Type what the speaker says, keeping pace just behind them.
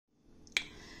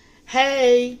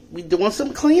Hey, we doing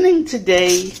some cleaning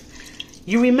today.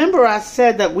 You remember I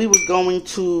said that we were going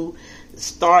to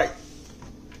start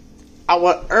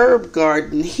our herb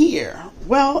garden here.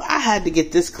 Well, I had to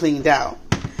get this cleaned out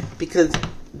because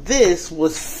this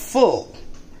was full.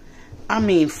 I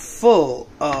mean full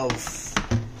of,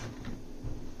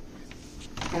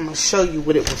 I'm going to show you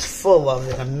what it was full of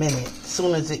in a minute, as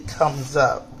soon as it comes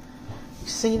up. You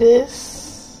see this?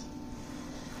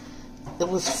 It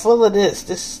was full of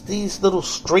these little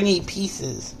stringy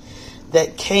pieces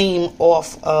that came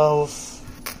off of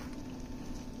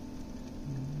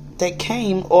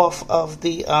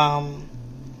the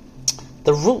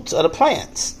roots of the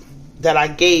plants that I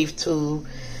gave to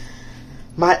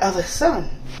my other son.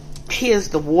 Here's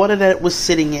the water that it was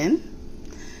sitting in,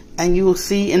 and you will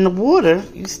see in the water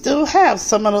you still have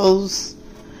some of those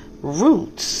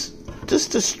roots,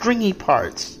 just the stringy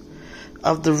parts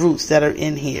of the roots that are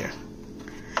in here.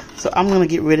 So I'm going to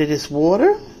get rid of this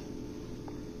water,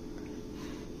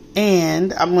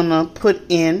 and I'm going to put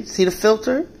in, see the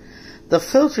filter? The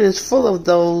filter is full of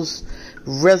those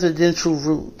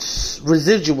residual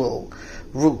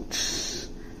roots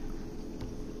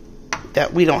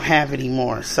that we don't have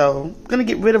anymore. So I'm going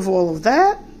to get rid of all of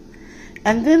that,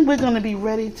 and then we're going to be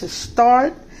ready to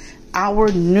start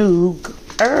our new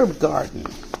herb garden.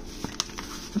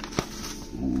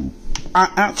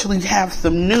 I actually have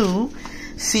some new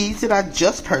seeds that I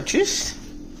just purchased,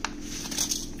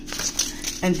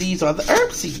 and these are the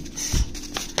herb seeds: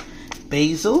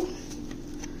 basil,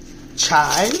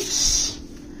 chives,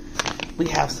 we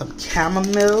have some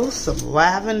chamomile, some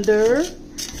lavender,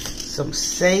 some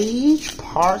sage,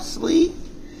 parsley,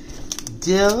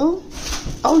 dill.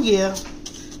 Oh yeah,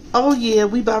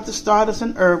 we about to start us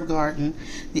an herb garden.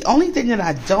 The only thing that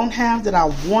I don't have that I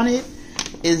wanted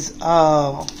is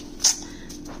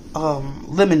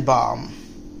lemon balm.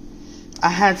 I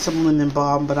had some lemon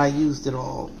balm, but I used it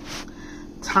all.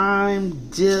 Thyme,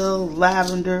 dill,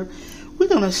 lavender. We're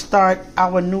going to start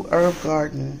our new herb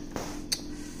garden.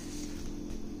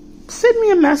 Send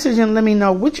me a message and let me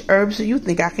know which herbs do you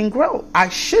think I can grow. I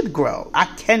should grow. I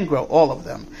can grow all of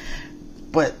them,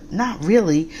 but not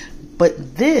really.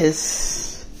 But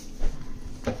this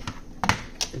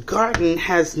garden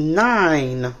has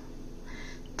 9.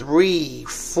 3,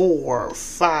 4,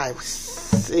 5,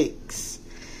 6,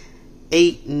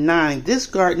 8, 9. This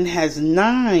garden has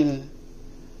 9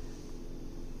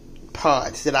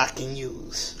 pods that I can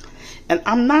use. And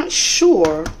I'm not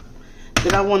sure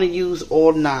that I want to use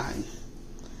all 9.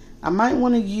 I might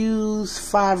want to use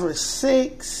 5 or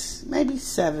 6, maybe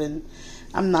 7.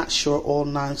 I'm not sure all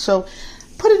 9. So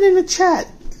put it in the chat.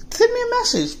 Send me a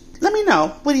message. Let me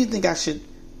know. What do you think I should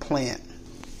plant?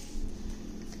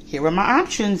 Here are my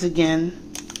options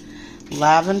again: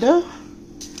 lavender,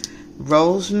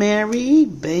 rosemary,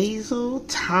 basil,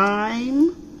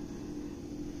 thyme,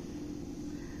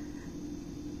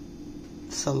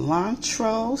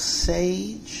 cilantro,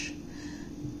 sage,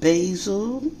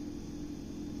 basil,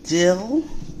 dill,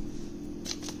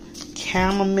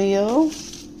 chamomile,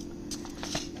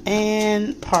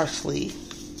 and parsley.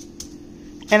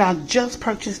 And I just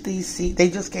purchased these seeds. They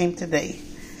just came today.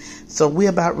 So we're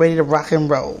about ready to rock and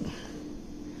roll.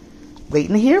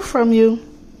 Waiting to hear from you.